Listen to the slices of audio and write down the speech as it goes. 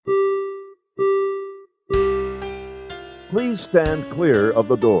please stand clear of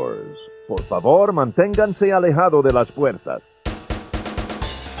the doors. Por favor, manténganse alejado de las puertas.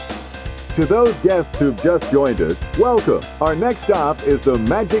 To those guests who've just joined us, welcome. Our next stop is the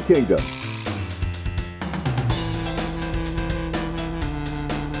Magic Kingdom.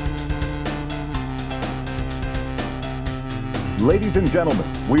 Ladies and gentlemen,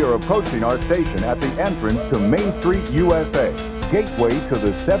 we are approaching our station at the entrance to Main Street, USA, gateway to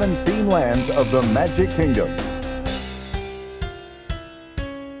the 7 theme lands of the Magic Kingdom.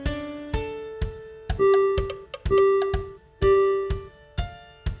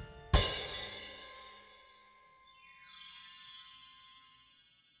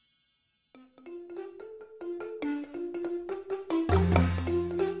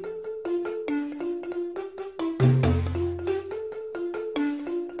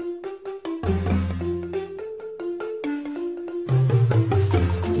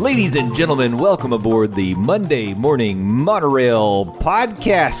 Ladies and gentlemen, welcome aboard the Monday Morning Monorail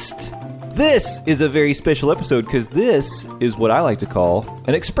podcast. This is a very special episode because this is what I like to call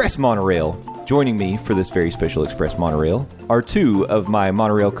an express monorail. Joining me for this very special express monorail are two of my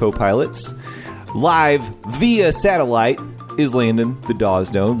monorail co-pilots. Live via satellite is Landon, the Dawes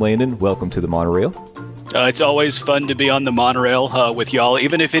Dome. Landon, welcome to the monorail. It's always fun to be on the monorail with y'all,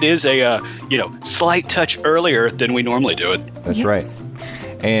 even if it is a slight touch earlier than we normally do it. That's yes. Right.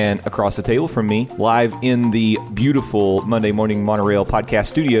 And across the table from me, live in the beautiful Monday Morning Monorail podcast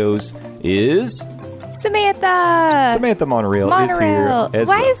studios, is Samantha. Samantha Monorail is here as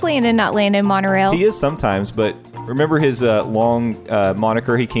Why well. is Landon not Landon Monorail? He is sometimes, but remember his long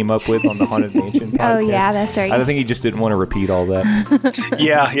moniker he came up with on the Haunted Mansion podcast? Oh, yeah, that's right. I think he just didn't want to repeat all that.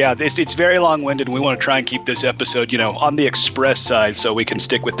 Yeah. It's very long-winded, and we want to try and keep this episode, on the express side so we can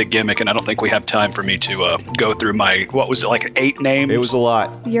stick with the gimmick, and I don't think we have time for me to go through my, 8 names? It was a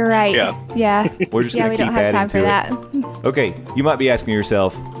lot. You're right. Yeah. We're just going to keep adding to it. we don't have time for that. Okay, you might be asking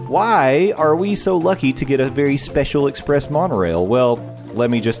yourself, why are we so lucky to get a very special express monorail? Well, let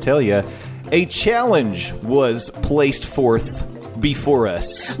me just tell you, a challenge was placed forth before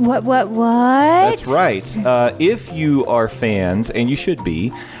us. What? That's right. If you are fans, and you should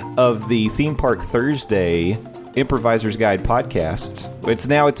be, of the Theme Park Thursday Improviser's Guide podcast, it's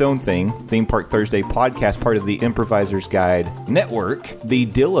now its own thing, Theme Park Thursday podcast, part of the Improviser's Guide network, the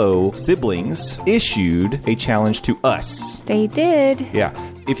Dillo siblings issued a challenge to us. They did. Yeah.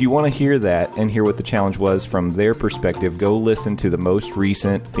 If you want to hear that and hear what the challenge was from their perspective, go listen to the most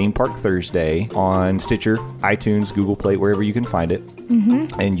recent Theme Park Thursday on Stitcher, iTunes, Google Play, wherever you can find it.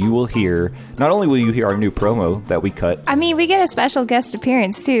 Mm-hmm. And you will hear, not only will you hear our new promo that we cut. I mean, we get a special guest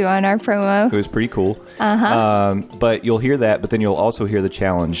appearance, too, on our promo. It was pretty cool. But you'll hear that, but then you'll also hear the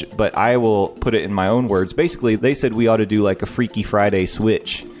challenge. But I will put it in my own words. Basically, they said we ought to do like a Freaky Friday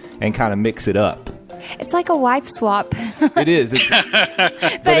switch and kind of mix it up. It's like a wife swap. It is.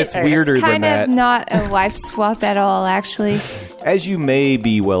 But it's weirder than that. It's kind of not a wife swap at all, actually. As you may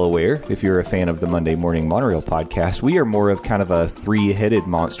be well aware, if you're a fan of the Monday Morning Monorail podcast, we are more of kind of a 3-headed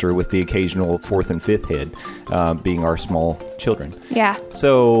monster with the occasional 4th and 5th head being our small children. Yeah.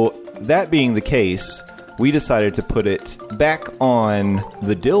 So that being the case, we decided to put it back on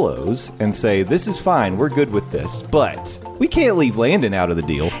the Dillos and say, this is fine, we're good with this, but we can't leave Landon out of the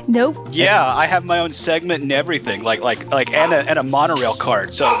deal. Nope. Yeah, I have my own segment and everything, and a monorail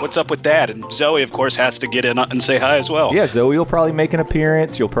card. So what's up with that? And Zoe, of course, has to get in and say hi as well. Yeah, Zoe will probably make an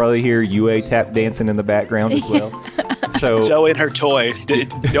appearance. You'll probably hear UA tap dancing in the background as well. So Zoe and her toy.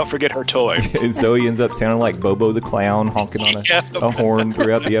 Don't forget her toy. Zoe ends up sounding like Bobo the Clown, honking on a horn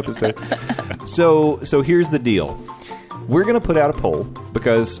throughout the episode. So here's the deal. We're going to put out a poll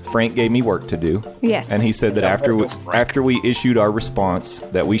because Frank gave me work to do. Yes. And he said that after we issued our response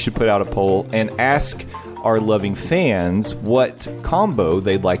that we should put out a poll and ask our loving fans what combo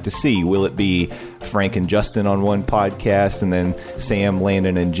they'd like to see. Will it be Frank and Justin on one podcast and then Sam,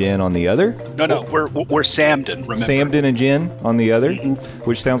 Landon, and Jen on the other? No, we're Samden, remember? Samden and Jen on the other,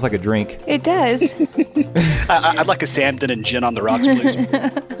 which sounds like a drink. It does. I'd like a Samden and Jen on the rocks, please.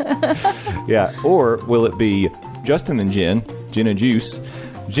 Yeah, or will it be Justin and Jen and Juice,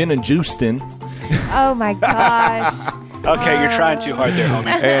 Jen and Justin. Oh my gosh. Okay, you're trying too hard there, homie.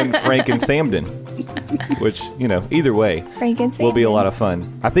 And Frank and Samden, which, either way, Frank and Samden will be a lot of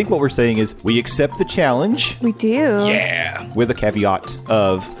fun. I think what we're saying is we accept the challenge. We do. Yeah. With a caveat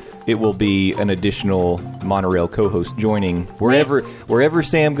of it will be an additional monorail co-host joining wherever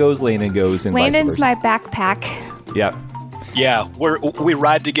Sam goes, Landon goes, and Landon's vice versa. my backpack. Yeah. Yeah, we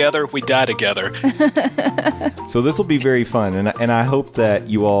ride together, we die together. So this will be very fun, and I hope that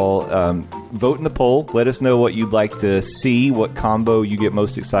you all vote in the poll. Let us know what you'd like to see, what combo you get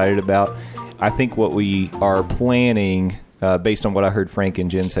most excited about. I think what we are planning, based on what I heard Frank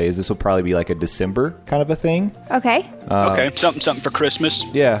and Jen say, is this will probably be like a December kind of a thing. Okay. Okay, something for Christmas.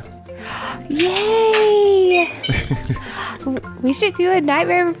 Yeah. Yay! We should do a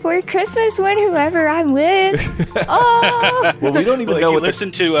Nightmare Before Christmas one, whoever I'm with. Oh! Well, we don't even Well, know if you what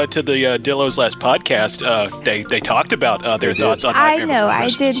listen to the Dillo's last podcast, they talked about their thoughts on I Nightmare know, Before I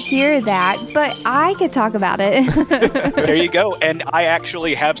Christmas. did hear that, but I could talk about it. There you go. And I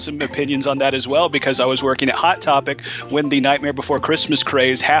actually have some opinions on that as well, because I was working at Hot Topic when the Nightmare Before Christmas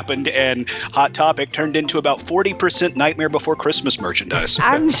craze happened, and Hot Topic turned into about 40% Nightmare Before Christmas merchandise.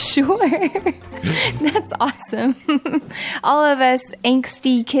 I'm sure. That's awesome. All of us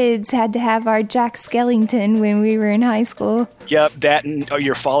angsty kids had to have our Jack Skellington when we were in high school. Yep, that and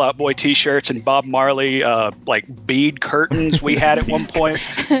your Fall Out Boy t-shirts and Bob Marley like bead curtains we had at one point.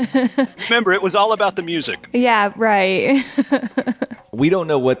 Remember, it was all about the music. Yeah, right. We don't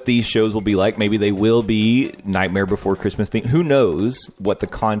know what these shows will be like. Maybe they will be Nightmare Before Christmas themed. Who knows what the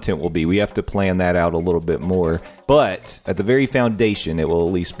content will be? We have to plan that out a little bit more. But at the very foundation, it will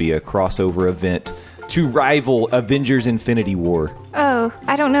at least be a crossover event to rival Avengers Infinity War. Oh,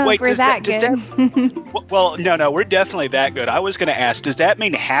 I don't know if we're that good. Well, no, we're definitely that good. I was going to ask, does that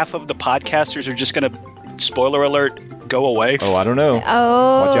mean half of the podcasters are just going to, spoiler alert, go away? Oh, I don't know.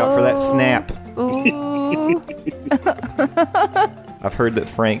 Oh. Watch out for that snap. Ooh. I've heard that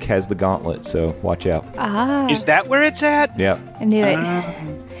Frank has the gauntlet, so watch out. Is that where it's at? Yeah. I knew it.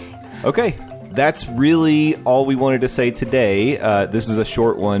 Okay. That's really all we wanted to say today. This is a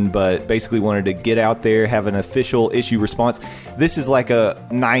short one, but basically wanted to get out there, have an official issue response. This is like a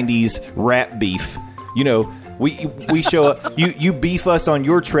 90s rap beef. You know, we show up, you beef us on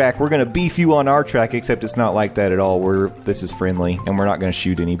your track, we're going to beef you on our track, except it's not like that at all. This is friendly, and we're not going to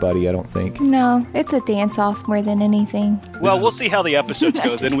shoot anybody, I don't think. No, it's a dance-off more than anything. Well, we'll see how the episodes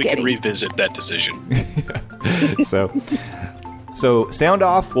go, Just then we can kidding. revisit that decision. So sound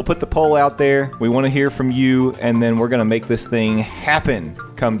off. We'll put the poll out there. We want to hear from you, and then we're going to make this thing happen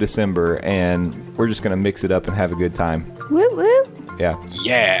come December, and we're just going to mix it up and have a good time. Woo woo. Yeah.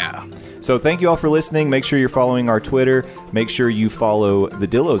 Yeah. So thank you all for listening. Make sure you're following our Twitter. Make sure you follow the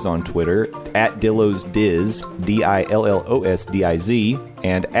Dillos on Twitter, at DillosDiz, DILLOSDIZ,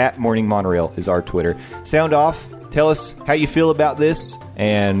 and at Morning Monorail is our Twitter. Sound off. Tell us how you feel about this,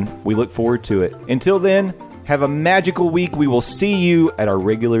 and we look forward to it. Until then, have a magical week. We will see you at our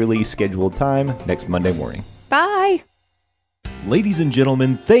regularly scheduled time next Monday morning. Bye. Ladies and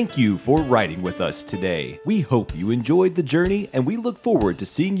gentlemen, thank you for riding with us today. We hope you enjoyed the journey, and we look forward to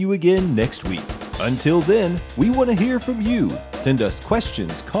seeing you again next week. Until then, we want to hear from you. Send us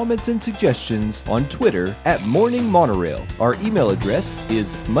questions, comments, and suggestions on Twitter at Morning Monorail. Our email address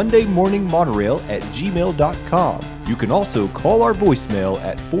is mondaymorningmonorail@gmail.com. You can also call our voicemail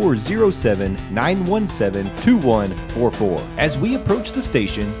at 407-917-2144. As we approach the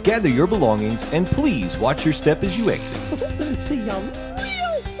station, gather your belongings and please watch your step as you exit. See y'all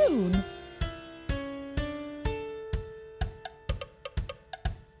real soon.